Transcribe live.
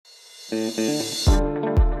Welcome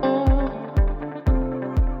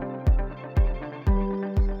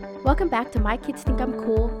back to My Kids Think I'm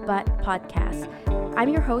Cool, But podcast. I'm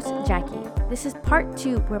your host, Jackie. This is part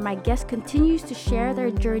 2 where my guest continues to share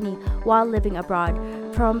their journey while living abroad,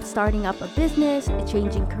 from starting up a business,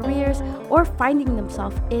 changing careers, or finding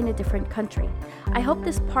themselves in a different country. I hope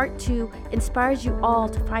this part 2 inspires you all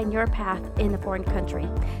to find your path in a foreign country.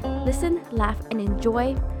 Listen, laugh, and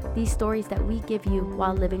enjoy these stories that we give you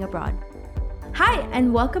while living abroad. Hi,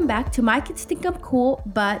 and welcome back to My Kids Think I'm Cool,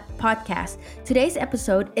 But podcast. Today's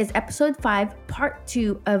episode is episode 5, part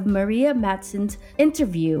 2 of Maria Madsen's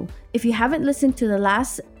interview. If you haven't listened to the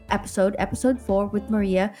last episode 4 with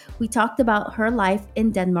Maria, we talked about her life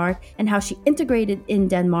in Denmark and how she integrated in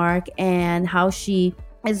Denmark and how she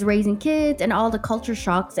is raising kids and all the culture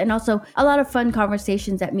shocks, and also a lot of fun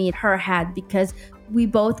conversations that me and her had because we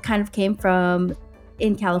both kind of came from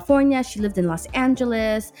in California. She lived in Los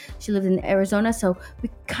Angeles. She lived in Arizona. So we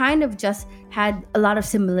kind of just had a lot of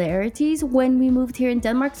similarities when we moved here in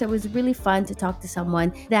Denmark. So it was really fun to talk to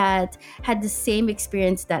someone that had the same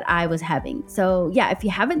experience that I was having. So yeah, if you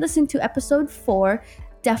haven't listened to episode 4,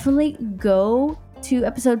 definitely go to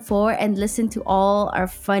episode 4 and listen to all our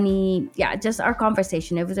funny, just our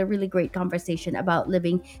conversation. It was a really great conversation about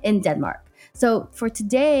living in Denmark. So for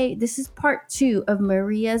today, this is part 2 of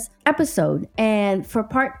Maria's episode. And for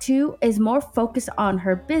part 2 is more focused on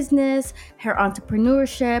her business, her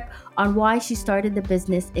entrepreneurship, on why she started the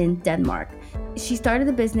business in Denmark. She started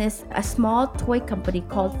the business, a small toy company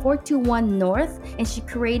called 421 North, and she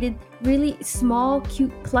created really small,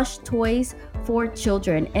 cute plush toys for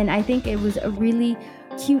children. And I think it was a really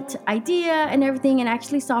cute idea and everything, and I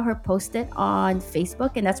actually saw her post it on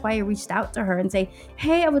Facebook, and that's why I reached out to her and say,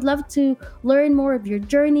 hey, I would love to learn more of your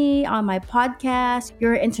journey on my podcast.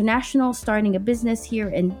 You're international, starting a business here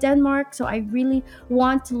in Denmark, so I really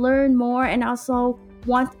want to learn more and also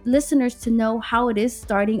want listeners to know how it is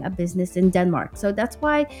starting a business in Denmark. So that's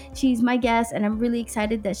why she's my guest, and I'm really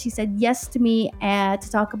excited that she said yes to me to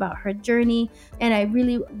talk about her journey, and I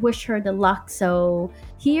really wish her the luck. So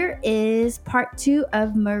here is part 2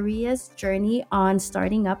 of Maria's journey on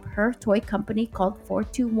starting up her toy company called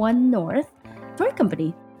 421 North Toy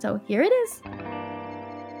Company. So here it is.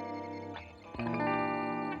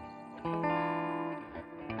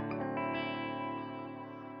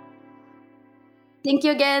 Thank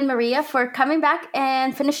you again, Maria, for coming back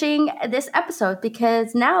and finishing this episode,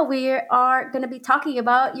 because now we are going to be talking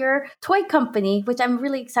about your toy company, which I'm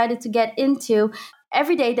really excited to get into.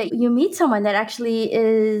 Every day that you meet someone that actually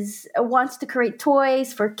wants to create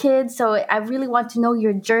toys for kids. So I really want to know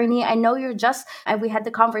your journey. I know we had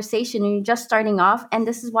the conversation and you're just starting off. And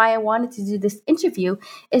this is why I wanted to do this interview,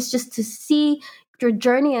 is just to see your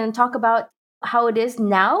journey and talk about how it is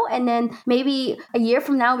now, and then maybe a year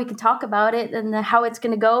from now we can talk about it and how it's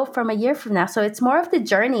going to go from a year from now. So it's more of the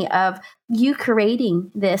journey of you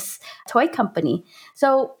creating this toy company.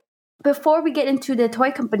 So before we get into the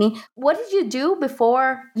toy company, what did you do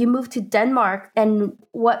before you moved to Denmark, and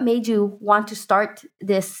what made you want to start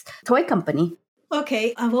this toy company?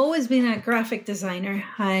 Okay, I've always been a graphic designer.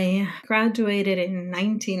 I graduated in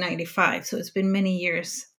 1995, so it's been many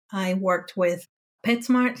years. I worked with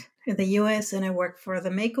PetSmart in the US, and I worked for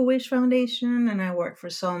the Make-A-Wish Foundation, and I worked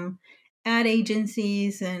for some ad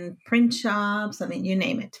agencies and print shops. I mean, you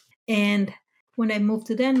name it. And when I moved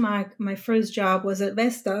to Denmark, my first job was at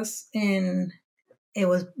Vestas, and it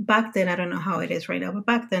was back then, I don't know how it is right now, but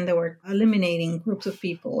back then they were eliminating groups of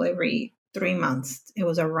people every 3 months. It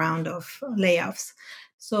was a round of layoffs.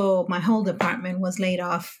 So my whole department was laid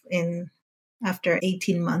off after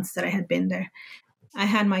 18 months that I had been there. I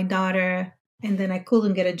had my daughter, and then I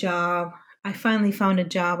couldn't get a job. I finally found a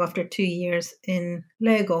job after 2 years in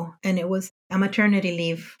Lego, and it was a maternity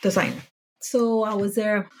leave designer. So I was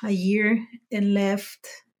there a year and left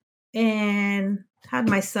and had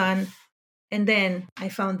my son. And then I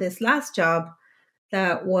found this last job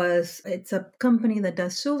it's a company that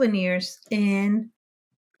does souvenirs, and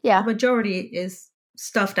the majority is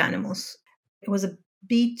stuffed animals. It was a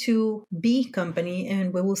B2B company,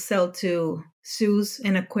 and we will sell to zoos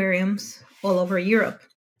and aquariums all over Europe.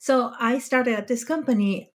 So I started at this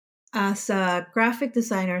company as a graphic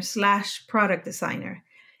designer / product designer.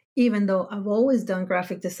 Even though I've always done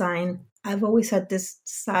graphic design, I've always had this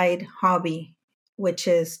side hobby, which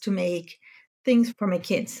is to make things for my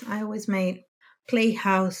kids. I always made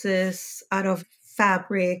playhouses out of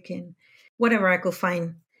fabric and whatever I could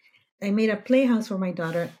find. I made a playhouse for my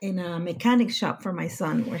daughter and a mechanic shop for my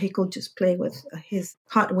son where he could just play with his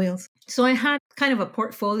Hot Wheels. So I had kind of a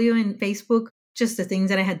portfolio in Facebook, just the things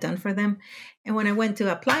that I had done for them. And when I went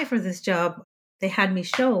to apply for this job, they had me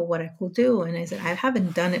show what I could do. And I said, I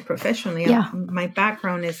haven't done it professionally. Yeah. My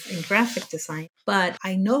background is in graphic design, but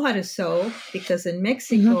I know how to sew because in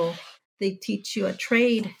Mexico, they teach you a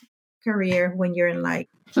trade career when you're in like,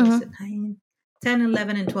 what is it, 9, 10,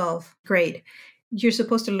 11, and 12th grade. You're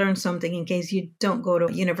supposed to learn something in case you don't go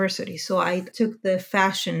to university. So I took the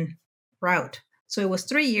fashion route. So it was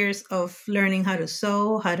 3 years of learning how to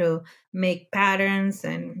sew, how to make patterns,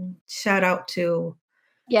 and shout out to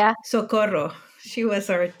Socorro. She was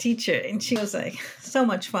our teacher and she was like so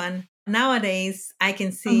much fun. Nowadays, I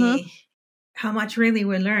can see how much really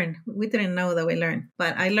we learned. We didn't know that we learned,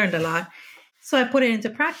 but I learned a lot. So I put it into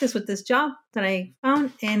practice with this job that I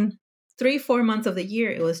found. In 3-4 months of the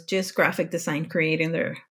year, it was just graphic design, creating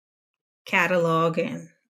their catalog and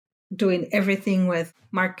doing everything with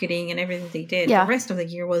marketing and everything they did. The rest of the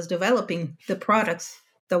year was developing the products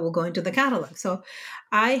that will go into the catalog. So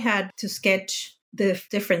I had to sketch the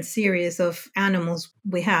different series of animals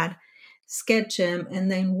we had, sketch them,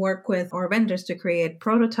 and then work with our vendors to create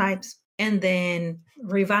prototypes, and then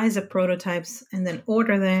revise the prototypes and then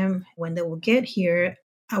order them. When they will get here,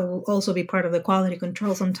 I will also be part of the quality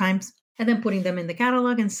control sometimes, and then putting them in the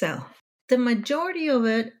catalog and sell. The majority of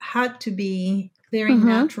it had to be very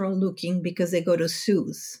natural looking because they go to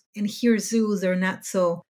zoos. And here, zoos are not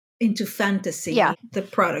so into fantasy, the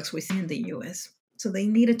products we see in the US. So they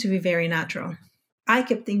needed to be very natural. I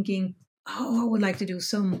kept thinking, I would like to do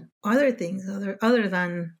some other things other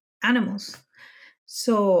than animals.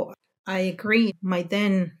 So I agreed my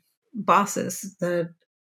then bosses that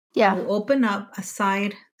I will open up a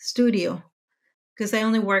side studio because I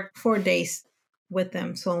only work 4 days with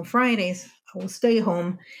them. So on Fridays, I will stay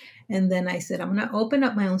home. And then I said, I'm going to open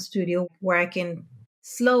up my own studio where I can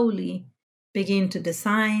slowly begin to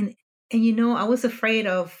design. And, I was afraid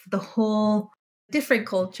of the whole different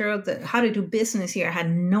culture of how to do business here. I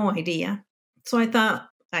had no idea. So I thought,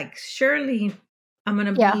 like, surely I'm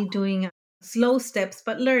going to be doing slow steps,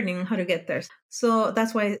 but learning how to get there. So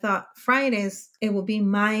that's why I thought Fridays, it will be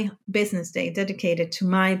my business day dedicated to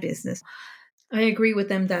my business. I agree with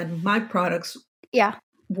them that my products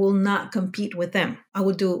will not compete with them. I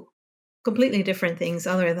will do completely different things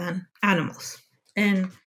other than animals.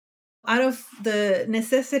 And out of the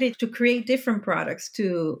necessity to create different products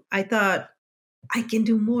I thought I can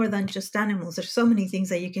do more than just animals. There's so many things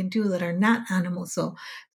that you can do that are not animals. So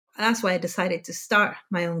that's why I decided to start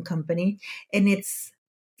my own company. And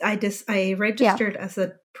I registered as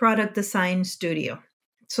a product design studio.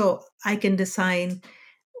 So I can design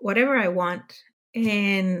whatever I want,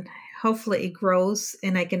 and hopefully it grows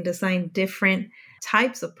and I can design different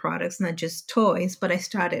types of products, not just toys. But I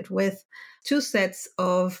started with 2 sets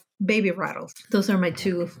of baby rattles. Those are my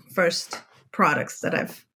 2 first products that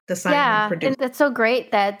I've designed and produced. And that's so great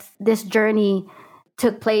that this journey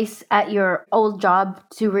took place at your old job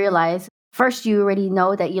to realize first you already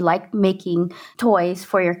know that you like making toys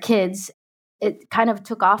for your kids. It kind of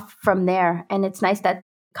took off from there. And it's nice that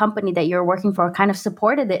company that you're working for kind of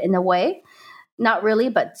supported it in a way, not really,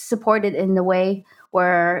 but supported in a way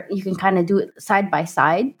where you can kind of do it side by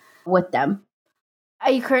side with them. Are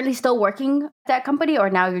you currently still working at that company, or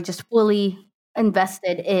now you're just fully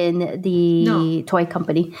invested in the toy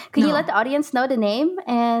company? Can you let the audience know the name?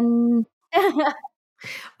 And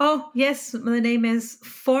oh, yes, the name is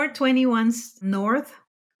 421 North,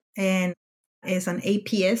 and is an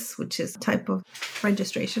APS, which is a type of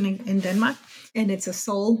registration in Denmark. And it's a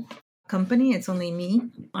sole company. It's only me.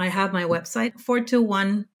 I have my website,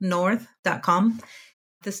 421north.com.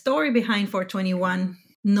 The story behind 421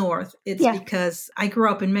 North, it's because I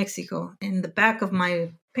grew up in Mexico. In the back of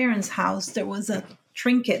my parents' house, there was a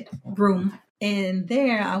trinket room. And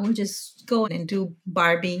there I would just go and do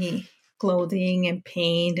Barbie clothing and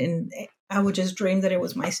paint. And I would just dream that it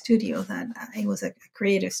was my studio, that it was a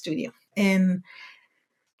creative studio. And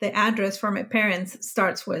the address for my parents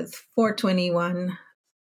starts with 421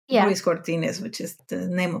 Luis Cortines, which is the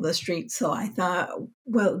name of the street. So I thought,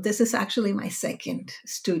 well, this is actually my second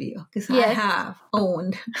studio because I have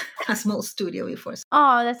owned a small studio before.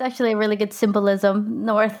 Oh, that's actually a really good symbolism.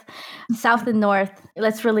 North, south and north.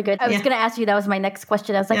 That's really good. I was going to ask you, that was my next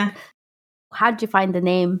question. I was like, how did you find the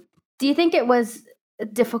name? Do you think it was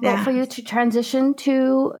difficult for you to transition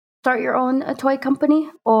to start your own toy company,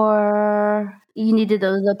 or you needed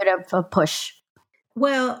a little bit of a push?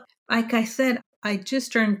 Well, like I said, I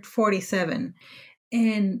just turned 47.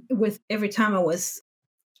 And with every time I was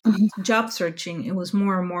job searching, it was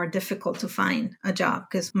more and more difficult to find a job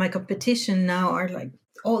because my competition now are like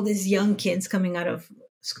all these young kids coming out of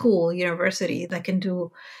school, university, that can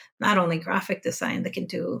do not only graphic design, they can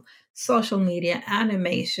do social media,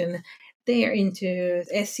 animation. They're into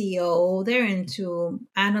SEO, they're into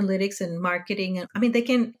analytics and marketing. And I mean, they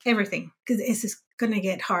can everything because it's just going to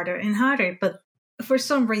get harder and harder. But for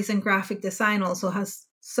some reason, graphic design also has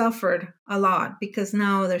suffered a lot because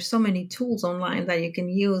now there's so many tools online that you can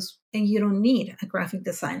use and you don't need a graphic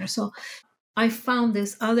designer. So I found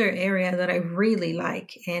this other area that I really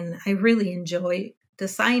like and I really enjoy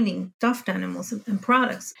designing stuffed animals and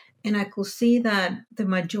products. And I could see that the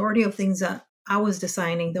majority of things that I was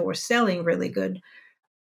designing that were selling really good.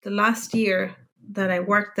 The last year that I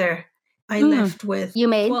worked there, I left with You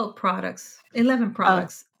made? 12 products, 11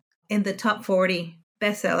 products in the top 40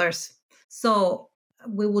 bestsellers. So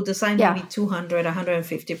we will design maybe 200,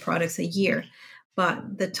 150 products a year.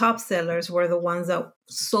 But the top sellers were the ones that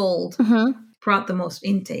sold, brought the most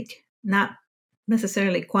intake, not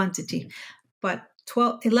necessarily quantity, but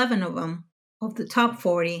 11 of them, of the top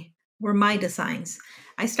 40, were my designs.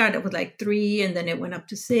 I started with like 3, and then it went up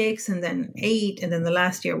to 6, and then 8, and then the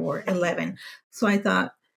last year were 11. So I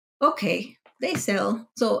thought, okay, they sell.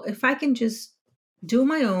 So if I can just do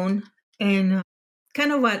my own, and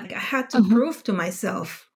kind of what I had to prove to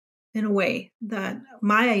myself in a way that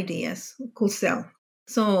my ideas could sell.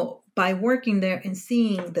 So by working there and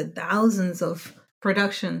seeing the thousands of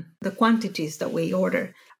production, the quantities that we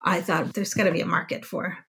order, I thought there's got to be a market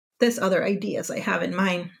for this other ideas I have in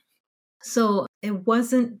mind. So it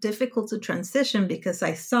wasn't difficult to transition because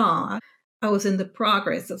I was in the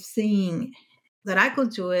progress of seeing that I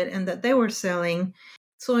could do it and that they were selling.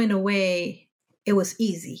 So in a way, it was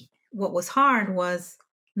easy. What was hard was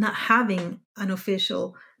not having an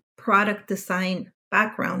official product design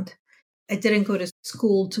background. I didn't go to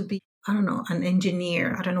school to be, I don't know, an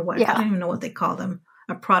engineer. I don't even know what they call them,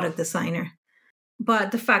 a product designer.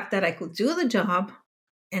 But the fact that I could do the job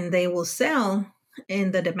and they will sell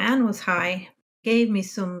and the demand was high gave me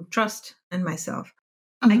some trust in myself.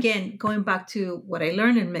 Again, going back to what I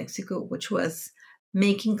learned in Mexico, which was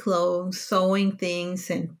making clothes, sewing things,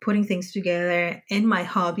 and putting things together, and my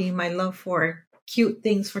hobby, my love for cute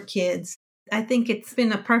things for kids. I think it's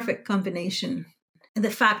been a perfect combination. And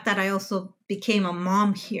the fact that I also became a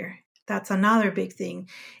mom here, that's another big thing.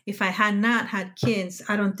 If I had not had kids,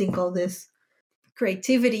 I don't think all this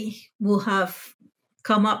creativity will have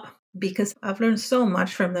come up because I've learned so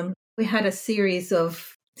much from them. We had a series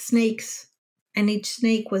of snakes and each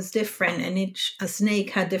snake was different and a snake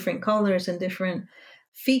had different colors and different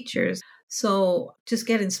features. So just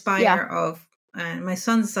get inspired of my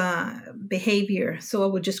son's behavior. So I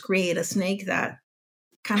would just create a snake that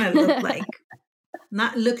kind of looked like,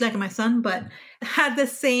 not looked like my son, but had the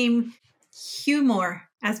same humor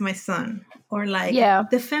as my son, or like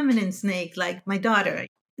the feminine snake, like my daughter.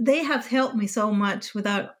 They have helped me so much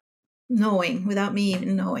without me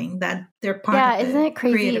even knowing that they're part of isn't the it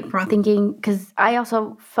crazy creative process. thinking, because I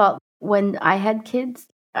also felt when I had kids,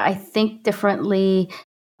 I think differently.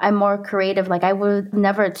 I'm more creative. Like I would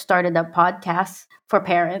never started a podcast for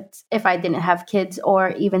parents if I didn't have kids, or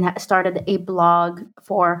even started a blog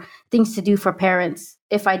for things to do for parents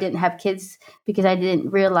if I didn't have kids, because I didn't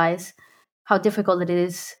realize how difficult it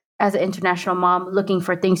is as an international mom looking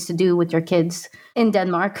for things to do with your kids in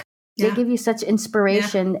Denmark. They give you such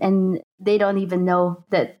inspiration and they don't even know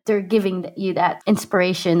that they're giving you that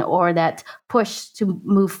inspiration or that push to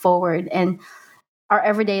move forward. And our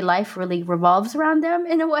everyday life really revolves around them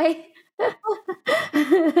in a way.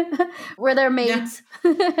 We're their maids.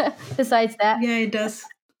 Besides that. Yeah, it does.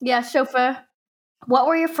 Yeah, Shofa, what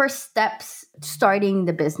were your first steps starting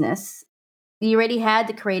the business? You already had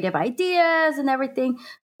the creative ideas and everything.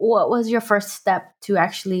 What was your first step to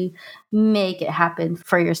actually make it happen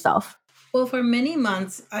for yourself? Well, for many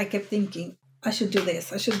months, I kept thinking, I should do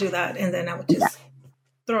this, I should do that. And then I would just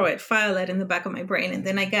file it in the back of my brain. And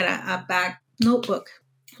then I got a back notebook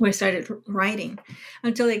where I started writing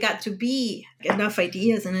until it got to be enough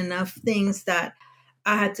ideas and enough things that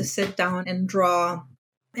I had to sit down and draw.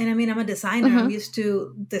 And I mean, I'm a designer. I'm used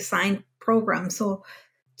to design programs. So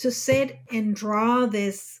to sit and draw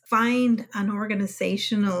this, find an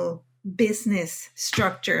organizational business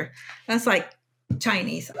structure, that's like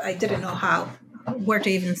Chinese. I didn't know where to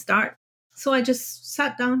even start. So I just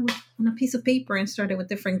sat down on a piece of paper and started with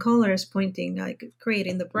different colors, pointing, like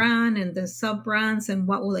creating the brand and the sub brands and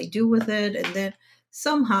what will I do with it. And then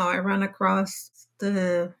somehow I ran across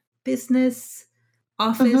the business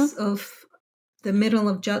office of the middle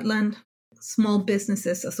of Jutland Small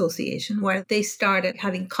Businesses Association, where they started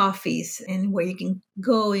having coffees and where you can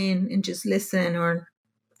go in and just listen or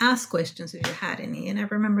ask questions if you had any. And I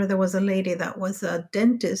remember there was a lady that was a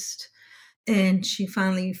dentist and she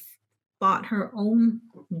finally bought her own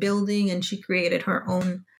building and she created her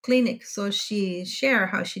own clinic. So she shared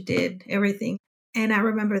how she did everything. And I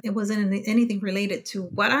remember it wasn't anything related to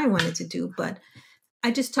what I wanted to do, but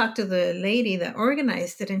I just talked to the lady that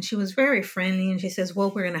organized it, and she was very friendly. And she says, well,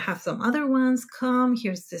 we're going to have some other ones come.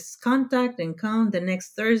 Here's this contact, and come the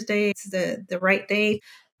next Thursday. It's the right date.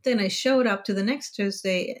 Then I showed up to the next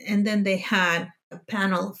Tuesday, and then they had a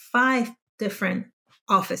panel of 5 different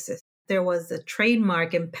offices. There was a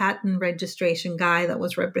trademark and patent registration guy that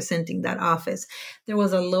was representing that office. There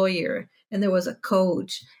was a lawyer, and there was a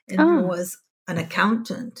coach, and there was an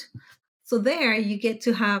accountant. So there you get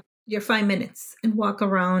to have your 5 minutes and walk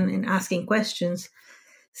around and asking questions.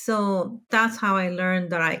 So that's how I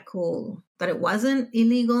learned that it wasn't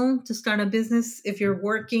illegal to start a business. If you're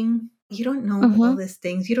working, you don't know all these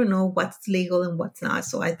things. You don't know what's legal and what's not.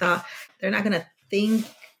 So I thought they're not going to think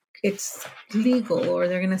it's legal, or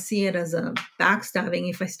they're going to see it as a backstabbing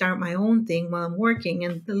if I start my own thing while I'm working.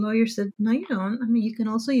 And the lawyer said, no, you don't. I mean, you can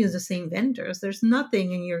also use the same vendors. There's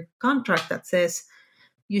nothing in your contract that says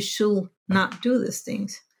you should not do these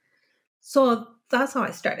things. So that's how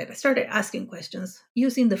I started. I started asking questions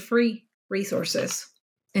using the free resources.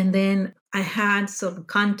 And then I had some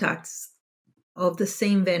contacts of the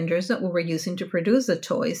same vendors that we were using to produce the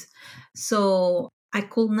toys. So I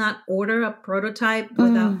could not order a prototype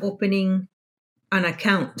without opening an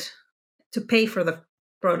account to pay for the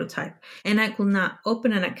prototype. And I could not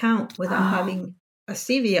open an account without having a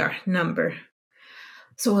CVR number.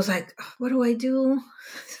 So I was like, what do I do?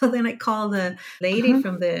 So then I called the lady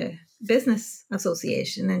from the business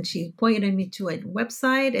association, and she pointed me to a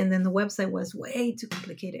website. And then the website was way too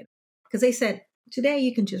complicated because they said, today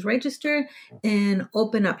you can just register and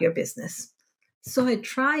open up your business. So I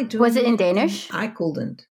tried doing Was it in Danish? I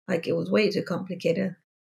couldn't. Like, it was way too complicated.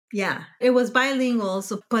 Yeah, it was bilingual.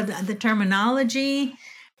 So, but the terminology,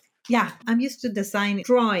 yeah, I'm used to design,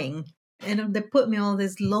 drawing. And they put me all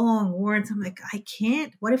these long words. I'm like, I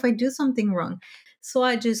can't. What if I do something wrong? So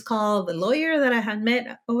I just called the lawyer that I had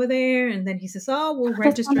met over there. And then he says, oh, we'll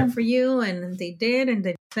register for you. And they did. And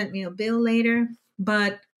they sent me a bill later.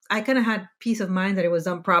 But I kind of had peace of mind that it was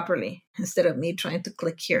done properly instead of me trying to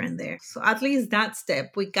click here and there. So at least that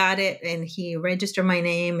step, we got it. And he registered my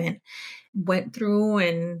name and went through.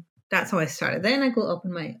 And that's how I started. Then I could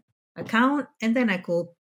open my account, and then I could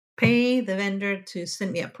pay the vendor to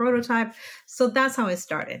send me a prototype. So that's how I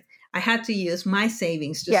started. I had to use my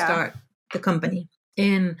savings to start the company.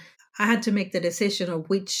 And I had to make the decision of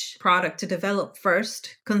which product to develop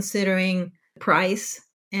first, considering price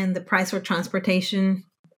and the price for transportation.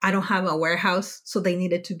 I don't have a warehouse, so they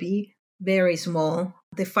needed to be very small.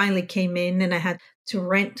 They finally came in and I had to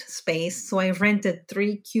rent space. So I rented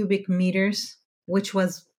 3 cubic meters, which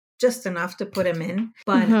was just enough to put them in.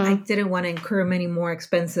 But I didn't want to incur many more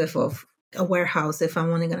expensive of a warehouse if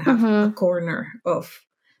I'm only going to have a corner of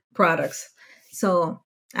products. So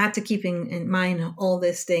I had to keep in mind all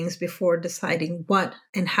these things before deciding what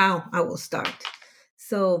and how I will start.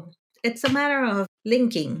 So it's a matter of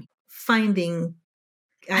linking, finding.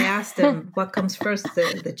 I asked them what comes first,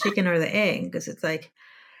 the chicken or the egg, because it's like,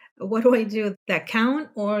 what do I do? The account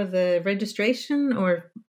or the registration?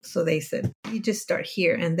 Or so they said, you just start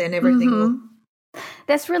here and then everything will.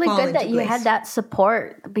 That's really good that you had that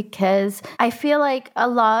support, because I feel like a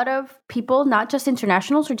lot of people, not just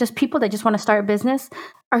internationals or just people that just want to start a business,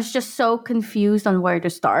 are just so confused on where to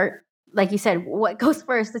start. Like you said, what goes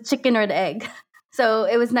first, the chicken or the egg? So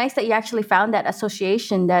it was nice that you actually found that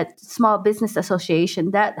association, that small business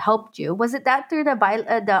association that helped you. Was it that through the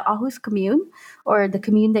Aarhus commune or the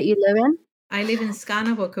commune that you live in? I live in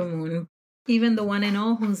Skanderborg commune. Even the one in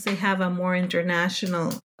Aarhus, they have a more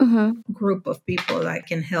international group of people that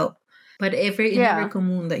can help. But in every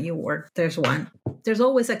commune that you work, there's one. There's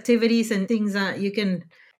always activities and things that you can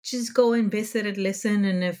just go and visit and listen.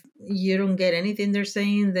 And if you don't get anything they're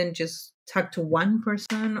saying, then just talk to one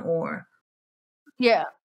person or... Yeah.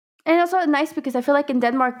 And also nice because I feel like in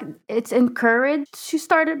Denmark, it's encouraged to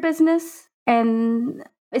start a business. And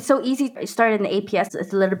it's so easy to start in the APS.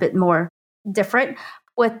 It's a little bit more different.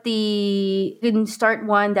 With you can start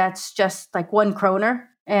one that's just like 1 kroner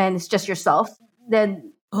and it's just yourself.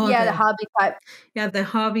 Then, the hobby type. Yeah, the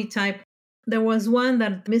hobby type. There was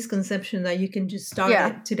that misconception that you can just start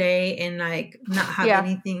it today and like not have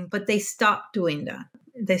anything. But they stopped doing that.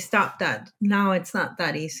 They stopped that. Now it's not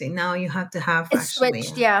that easy. Now you have to have It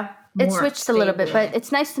switched a little bit. But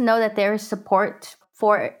it's nice to know that there is support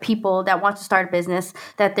for people that want to start a business,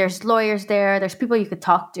 that there's lawyers there's people you could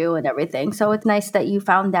talk to and everything. So it's nice that you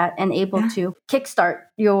found that and able to kickstart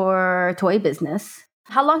your toy business.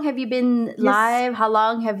 How long have you been live? How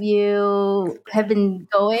long have you been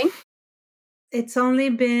going? It's only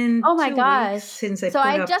been Oh my 2 weeks gosh. since I So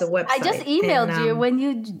put up the I just website, and emailed you when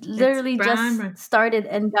you it's literally just brand. started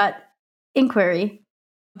and got inquiry.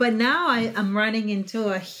 But now I'm running into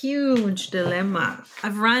a huge dilemma.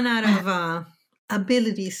 I've run out of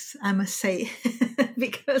abilities, I must say,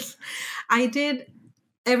 because I did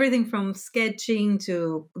everything from sketching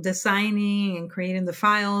to designing and creating the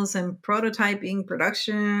files and prototyping,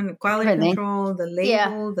 production, quality Everything. control, the Yeah.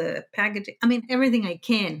 label, the packaging. I mean, everything I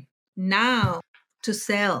can. Now to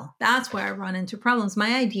sell, that's where I run into problems.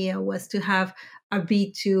 My idea was to have a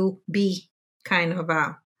B2B kind of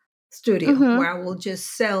a studio Mm-hmm. where I will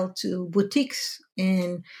just sell to boutiques,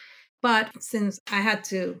 and but since I had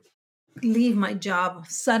to leave my job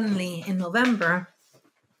suddenly in November,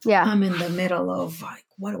 Yeah. I'm in the middle of like,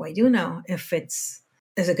 what do I do now?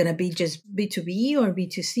 Is it going to be just B2B or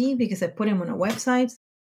B2C? Because I put them on a website.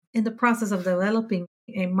 In the process of developing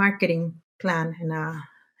a marketing plan and a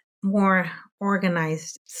more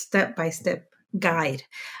organized step by step guide,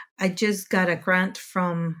 I just got a grant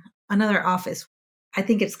from another office. I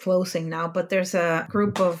think it's closing now, but there's a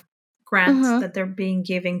group of grants Mm-hmm. that they're being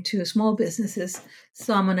given to small businesses.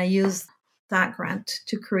 So I'm going to use that grant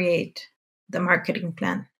to create the marketing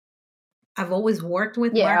plan. I've always worked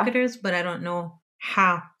with Yeah. marketers, but I don't know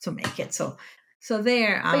how to make it. So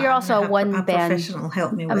there, But you're I'm gonna also a have a professional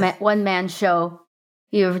help me with. one man show.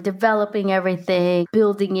 You're developing everything,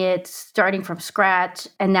 building it, starting from scratch.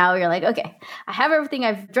 And now you're like, okay, I have everything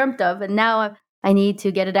I've dreamt of, and now I need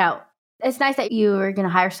to get it out. It's nice that you are going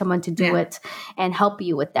to hire someone to do Yeah. it and help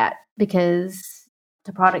you with that, because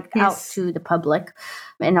the product out Yes. to the public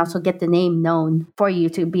and also get the name known for you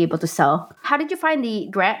to be able to sell. How did you find the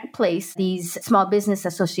grant place, these small business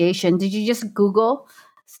association? Did you just Google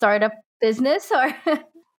startup business or?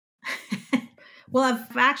 Well,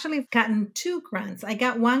 I've actually gotten 2 grants. I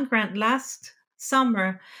got one grant last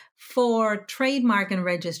summer for trademark and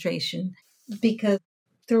registration because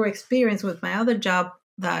through experience with my other job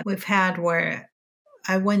that we've had where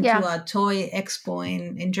I went to Yeah. a toy expo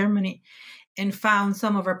in Germany and found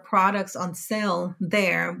some of our products on sale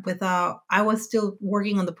there without I was still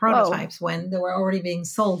working on the Whoa. prototypes when they were already being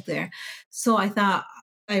sold there. So I thought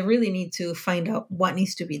I really need to find out what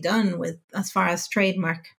needs to be done with as far as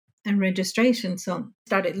trademark and registration. So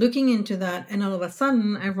started looking into that, and all of a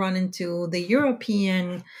sudden I run into the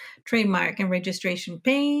European trademark and registration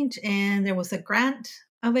page, and there was a grant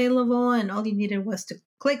available, and all you needed was to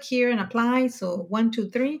click here and apply. So 1,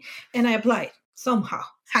 2, 3, and I applied somehow.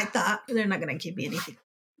 I thought they're not going to give me anything.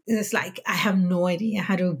 It's like I have no idea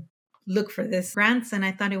how to look for this grants, and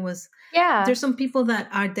I thought it was Yeah. there's some people that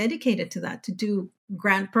are dedicated to that to do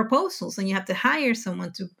grant proposals, and you have to hire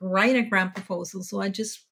someone to write a grant proposal. So I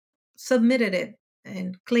just submitted it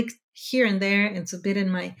and clicked here and there and submitted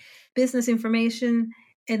my business information,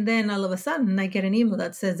 and then all of a sudden I get an email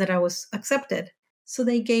that says that I was accepted. So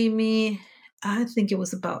they gave me, I think it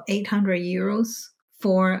was about 800 euros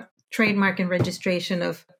for trademark and registration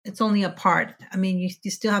of it's only a part. I mean, you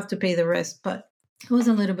still have to pay the rest, but it was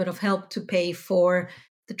a little bit of help to pay for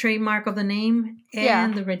the trademark of the name and Yeah.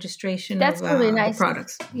 the registration of That's really the nice.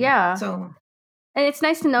 products. Yeah. So And it's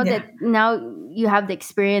nice to know yeah, that now you have the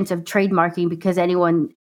experience of trademarking, because anyone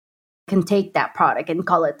can take that product and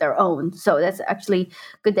call it their own. So that's actually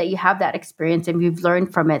good that you have that experience and you've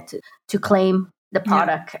learned from it to claim the yeah,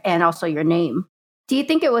 product and also your name. Do you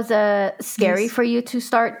think it was scary yes. for you to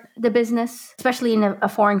start the business, especially in a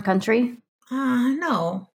foreign country?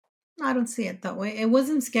 No, I don't see it that way. It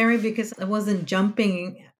wasn't scary because I wasn't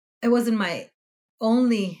jumping. It wasn't my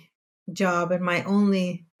only job and my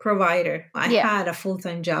only provider. I Yeah. had a full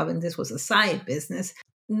time job and this was a side business.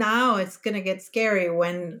 Now it's going to get scary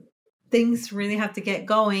when things really have to get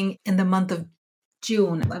going in the month of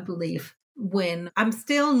June, I believe, when I'm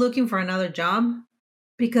still looking for another job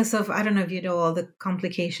because of, I don't know if you know all the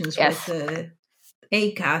complications with Yes. the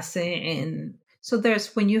ACAS, and so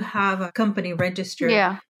there's when you have a company registered,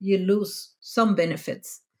 Yeah. you lose some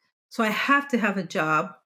benefits. So I have to have a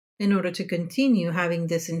job in order to continue having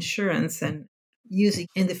this insurance and using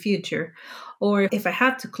in the future. Or if I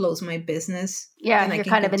have to close my business, then Yeah. I You're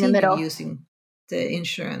can kind of in the continue middle. using the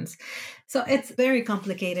insurance. So it's very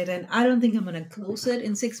complicated, and I don't think I'm going to close it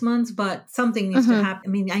in 6 months, but something needs to Hmm. happen.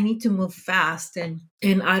 I mean, I need to move fast, and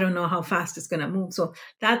I don't know how fast it's going to move. So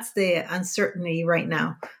that's the uncertainty right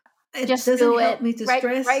now. It Just doesn't do help it. me to Write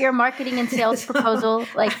stress. your marketing and sales So, proposal,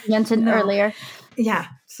 like you mentioned no, earlier. yeah.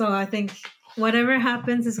 So I think whatever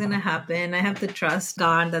happens is going to happen. I have to trust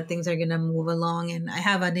God that things are going to move along. And I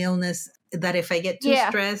have an illness that if I get too Yeah.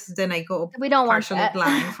 stressed, then I go We don't want partially that.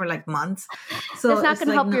 blind for like months. So That's not it's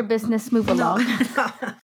going to like, help your no, business move no, along.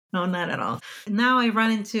 no. No, not at all. Now I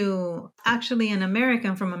run into actually an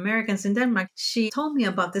American from Americans in Denmark. She told me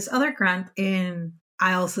about this other grant, and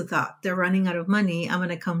I also thought they're running out of money. I'm going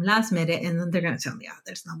to come last minute, and then they're going to tell me, oh,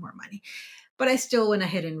 there's no more money. But I still went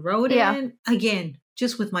ahead and wrote Yeah. it again,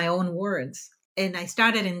 just with my own words. And I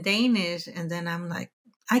started in Danish, and then I'm like,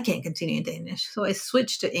 I can't continue in Danish. So I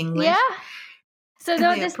switched to English. Yeah. So and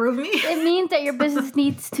they approved me. It means that your business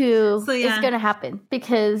needs to, it's going to happen,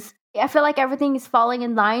 because I feel like everything is falling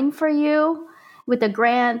in line for you with the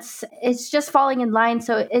grants. It's just falling in line.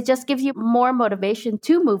 So it just gives you more motivation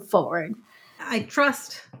to move forward. I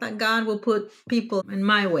trust that God will put people in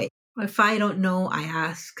my way. If I don't know, I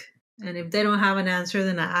ask. And if they don't have an answer,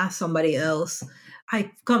 then I ask somebody else.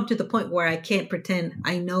 I've come to the point where I can't pretend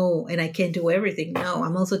I know and I can't do everything. No,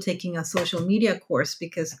 I'm also taking a social media course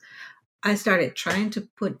because I started trying to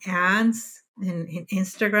put ads in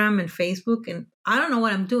Instagram and Facebook, and I don't know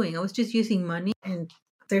what I'm doing. I was just using money, and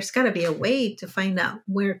there's got to be a way to find out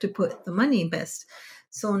where to put the money best.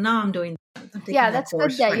 So now I'm doing that's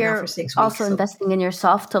good that you're also investing in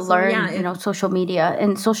yourself to learn, social media.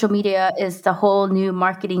 And social media is the whole new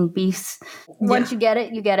marketing beast. Once you get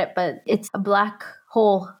it, but it's a black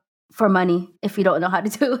hole for money if you don't know how to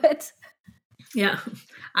do it. Yeah,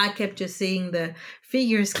 I kept just seeing the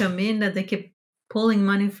figures come in that they kept pulling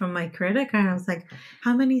money from my credit card. I was like,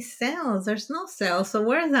 how many sales? There's no sales. So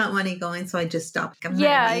where's that money going? So I just stopped. I'm not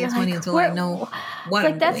going to use money until I know what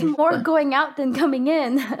I'm that's doing. More going out than coming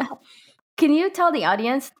in. Can you tell the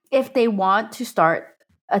audience if they want to start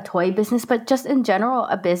a toy business, but just in general,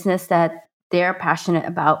 a business that they're passionate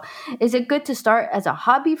about? Is it good to start as a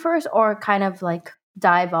hobby first, or kind of like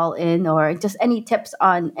dive all in, or just any tips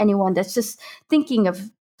on anyone that's just thinking of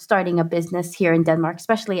starting a business here in Denmark,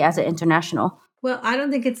 especially as an international? Well, I don't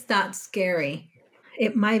think it's that scary.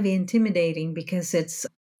 It might be intimidating because it's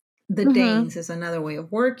the Danes is another way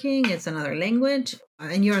of working. It's another language,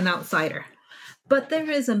 and you're an outsider. But there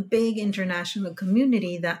is a big international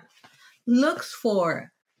community that looks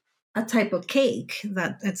for a type of cake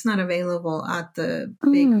that it's not available at the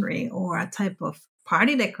bakery, or a type of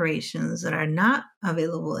party decorations that are not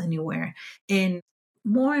available anywhere. And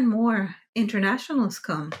more internationals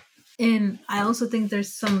come. And I also think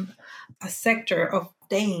there's a sector of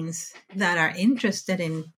Danes that are interested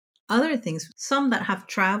in other things. Some that have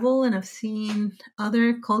traveled and have seen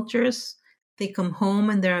other cultures, they come home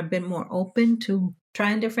and they're a bit more open to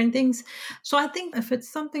trying different things. So I think if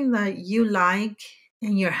it's something that you like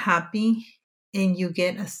and you're happy and you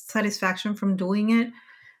get a satisfaction from doing it,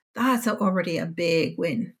 that's already a big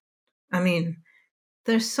win. I mean,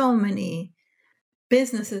 there's so many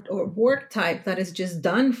businesses or work type that is just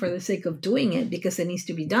done for the sake of doing it because it needs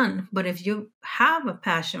to be done. But if you have a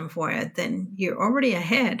passion for it, then you're already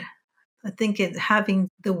ahead. I think having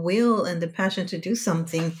the will and the passion to do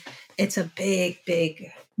something, it's a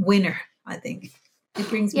big winner, I think. It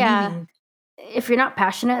brings meaning. If you're not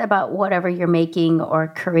passionate about whatever you're making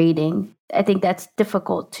or creating, I think that's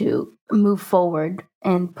difficult to move forward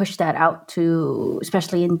and push that out to,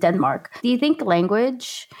 especially in Denmark. Do you think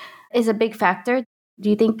language is a big factor? Do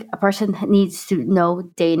you think a person needs to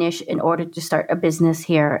know Danish in order to start a business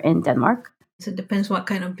here in Denmark? It depends what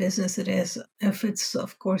kind of business it is. If it's,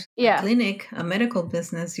 of course, a clinic, a medical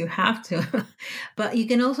business, you have to. But you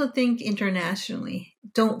can also think internationally.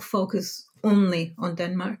 Don't focus only on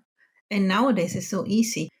Denmark. And nowadays, it's so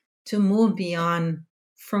easy to move beyond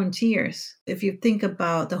frontiers. If you think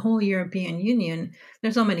about the whole European Union,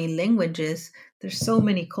 there's so many languages, there's so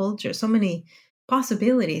many cultures, so many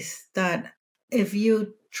possibilities that if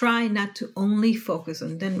you try not to only focus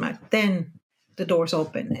on Denmark, then the doors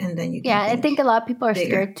open and then you can I think a lot of people are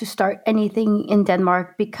scared to start anything in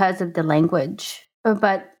Denmark because of the language.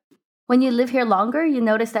 But when you live here longer, you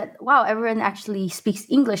notice that, wow, everyone actually speaks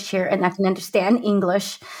English here and I can understand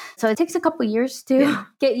English. So it takes a couple years to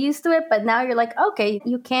get used to it. But now you're like, okay,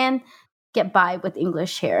 you can get by with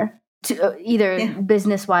English here. To either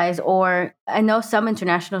business-wise, or I know some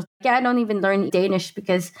internationals, I don't even learn Danish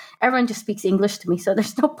because everyone just speaks English to me. So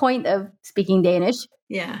there's no point of speaking Danish.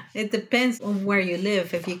 Yeah, it depends on where you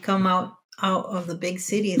live. If you come out of the big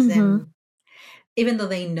cities, then even though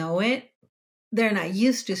they know it, they're not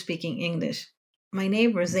used to speaking English. My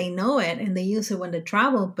neighbors, they know it and they use it when they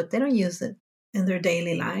travel, but they don't use it in their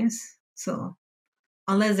daily lives. So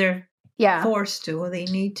unless they're forced to or they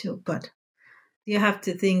need to, but you have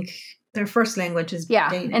to think their first language is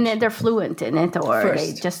Danish. And then they're fluent in it, or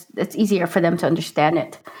it's easier for them to understand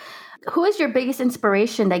it. Who is your biggest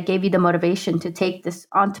inspiration that gave you the motivation to take this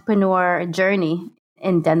entrepreneur journey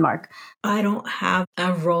in Denmark? I don't have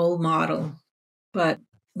a role model, but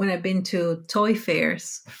when I've been to toy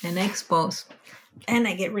fairs and expos, and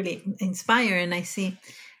I get really inspired and I see.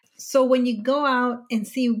 So when you go out and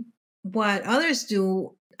see what others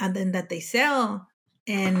do and then that they sell,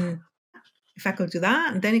 and if I could do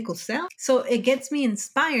that, then it could sell. So it gets me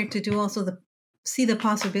inspired to do also the see the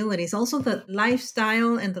possibilities. Also the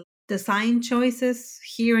lifestyle and the design choices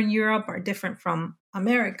here in Europe are different from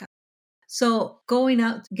America. So going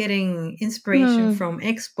out getting inspiration Hmm. from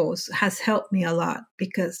expos has helped me a lot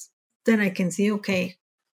because then I can see, okay,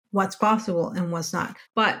 what's possible and what's not.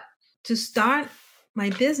 But to start my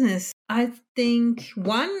business, I think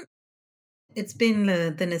one, it's been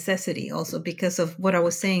the necessity also because of what I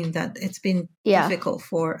was saying, that it's been Yeah. difficult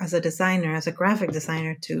for as a designer, as a graphic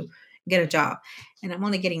designer, to get a job. And I'm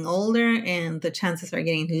only getting older and the chances are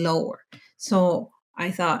getting lower. So I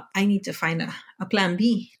thought I need to find a plan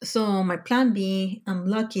B. So my plan B, I'm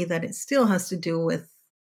lucky that it still has to do with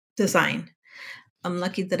design. I'm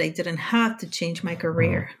lucky that I didn't have to change my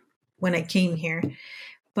career when I came here.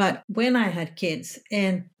 But when I had kids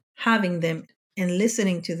and having them and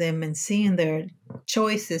listening to them and seeing their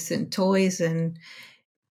choices and toys and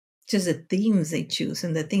just the themes they choose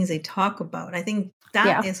and the things they talk about, I think that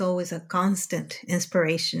Yeah. is always a constant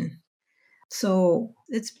inspiration. So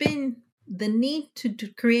it's been the need to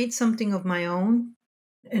create something of my own,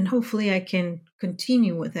 and hopefully I can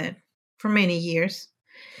continue with it for many years.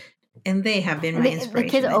 And they have been And my the kids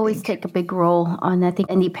inspiration, I always think. take a big role on, I think,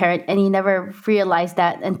 any parent, and you never realize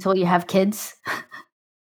that until you have kids.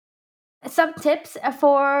 Some tips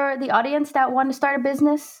for the audience that want to start a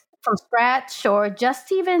business from scratch or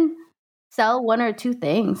just even sell one or two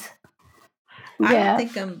things. I don't Yeah.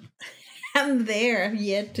 think I'm there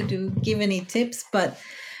yet to do give any tips, but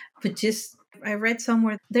just I read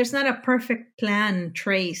somewhere there's not a perfect plan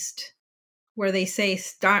traced where they say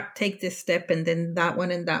start take this step and then that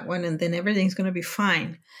one and then everything's going to be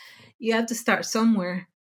fine. You have to start somewhere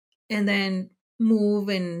and then move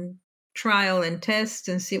and trial and test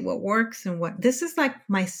and see what works and what. This is like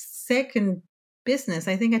my second business.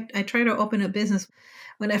 I think I tried to open a business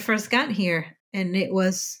when I first got here, and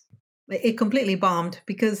it completely bombed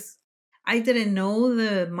because I didn't know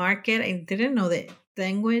the market. I didn't know the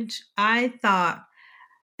language. I thought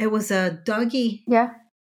it was a doggy Yeah.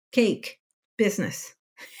 cake business.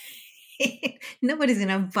 Nobody's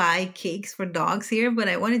gonna buy cakes for dogs here, but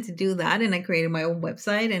I wanted to do that, and I created my own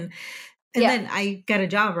website, and Yeah. then I got a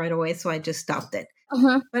job right away, so I just stopped it.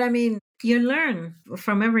 Hmm. But I mean, you learn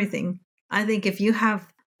from everything. I think if you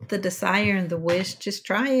have the desire and the wish, just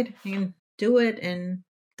try it and do it. And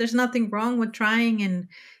there's nothing wrong with trying and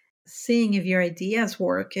seeing if your ideas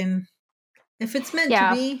work and if it's meant to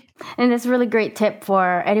Yeah. be. And it's a really great tip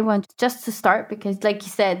for anyone just to start because, like you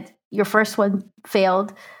said, your first one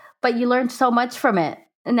failed, but you learned so much from it.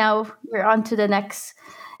 And now you're on to the next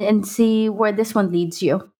and see where this one leads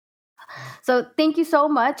you. So, thank you so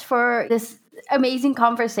much for this amazing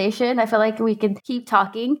conversation. I feel like we can keep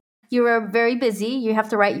talking. You are very busy. You have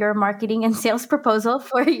to write your marketing and sales proposal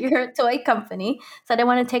for your toy company. So I don't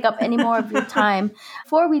want to take up any more of your time.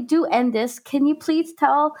 Before we do end this, can you please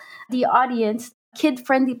tell the audience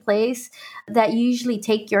kid-friendly place that you usually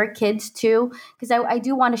take your kids to? Because I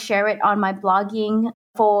do want to share it on my blogging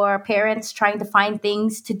for parents trying to find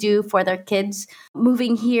things to do for their kids.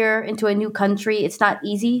 Moving here into a new country, it's not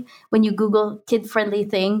easy. When you Google kid-friendly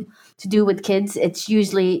thing to do with kids, it's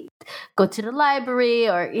usually go to the library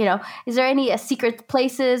or, is there any secret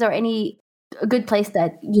places or any a good place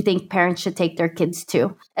that you think parents should take their kids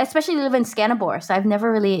to? Especially live in Scanibor. So I've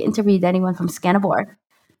never really interviewed anyone from Scanibor.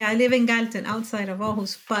 I live in Galton outside of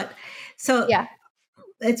Aarhus, but so Yeah.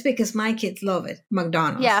 it's because my kids love it.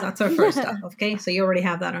 McDonald's. Yeah. That's our first stop. Okay. So you already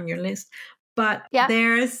have that on your list. But Yeah.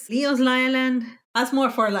 there's Leo's Land. That's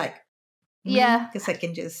more for like me Yeah. because I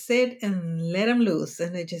can just sit and let them loose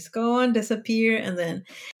and they just go and disappear. And then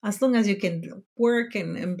as long as you can work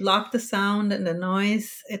and block the sound and the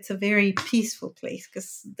noise, it's a very peaceful place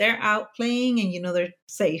because they're out playing and they're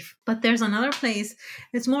safe. But there's another place.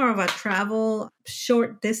 It's more of a travel,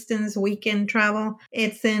 short distance weekend travel.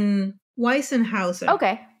 It's in Weissenhauser,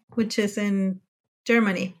 Okay. which is in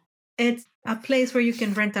Germany. It's a place where you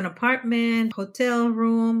can rent an apartment, hotel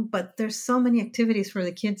room, but there's so many activities for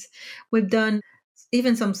the kids. We've done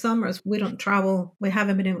even some summers, we don't travel, we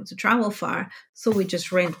haven't been able to travel far. So we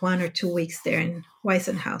just rent 1 or 2 weeks there in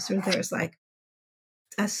Weissenhauser. There's like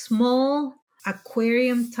a small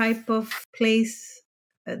aquarium type of place.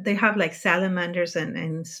 They have like salamanders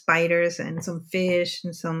and spiders and some fish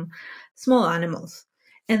and some small animals.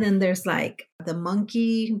 And then there's like the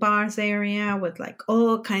monkey bars area with like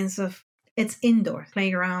all kinds of, it's indoor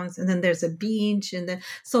playgrounds. And then there's a beach. And then,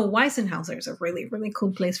 so Weissenhauser is a really, really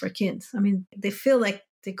cool place for kids. I mean, they feel like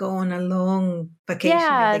to go on a long vacation if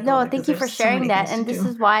Yeah, they go no, there, because thank you for there's so sharing many that. things to And this do.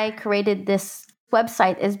 is why I created this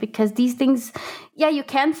website, is because these things, yeah, you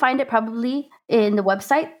can find it probably in the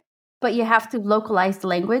website, but you have to localize the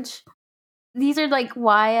language. These are like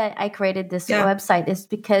why I created this Yeah. website, is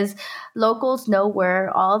because locals know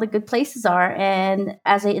where all the good places are. And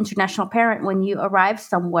as an international parent, when you arrive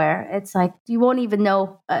somewhere, it's like you won't even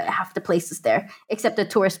know half the places there, except the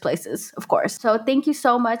tourist places, of course. So thank you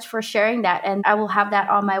so much for sharing that. And I will have that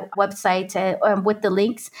on my website with the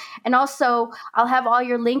links. And also, I'll have all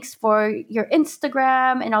your links for your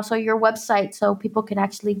Instagram and also your website, so people can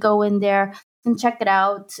actually go in there and check it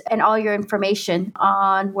out, and all your information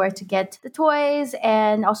on where to get the toys,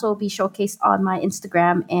 and also be showcased on my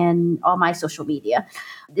Instagram and all my social media,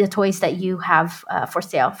 the toys that you have for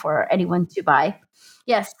sale for anyone to buy.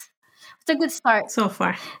 Yes, it's a good start. So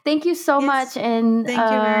far. Thank you so Yes. much. And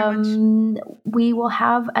Thank you very much. we will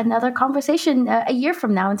have another conversation a year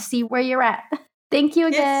from now and see where you're at. Thank you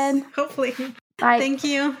again. Yes, hopefully. Bye. Thank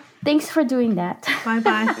you. Thanks for doing that.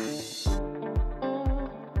 Bye-bye.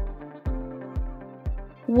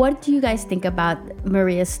 What do you guys think about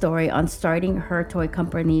Maria's story on starting her toy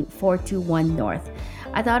company, 421 North?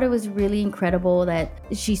 I thought it was really incredible that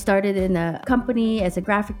she started in a company as a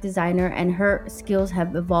graphic designer, and her skills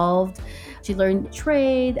have evolved. She learned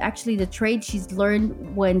trade. Actually, the trade she's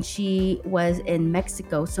learned when she was in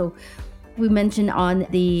Mexico. So we mentioned on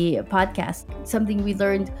the podcast something we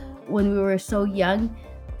learned when we were so young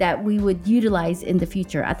that we would utilize in the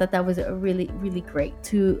future. I thought that was a really, really great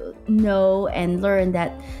to know and learn,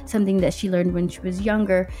 that something that she learned when she was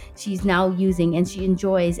younger, she's now using and she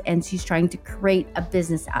enjoys, and she's trying to create a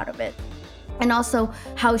business out of it. And also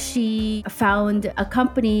how she found a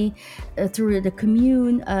company through the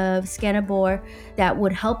commune of Scanibor that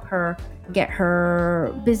would help her get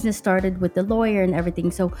her business started with the lawyer and everything.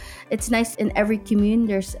 So it's nice, in every commune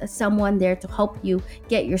there's someone there to help you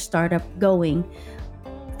get your startup going.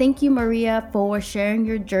 Thank you, Maria, for sharing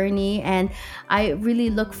your journey. And I really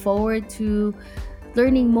look forward to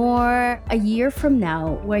learning more a year from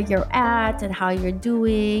now, where you're at and how you're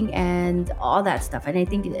doing and all that stuff. And I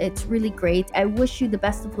think it's really great. I wish you the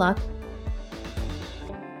best of luck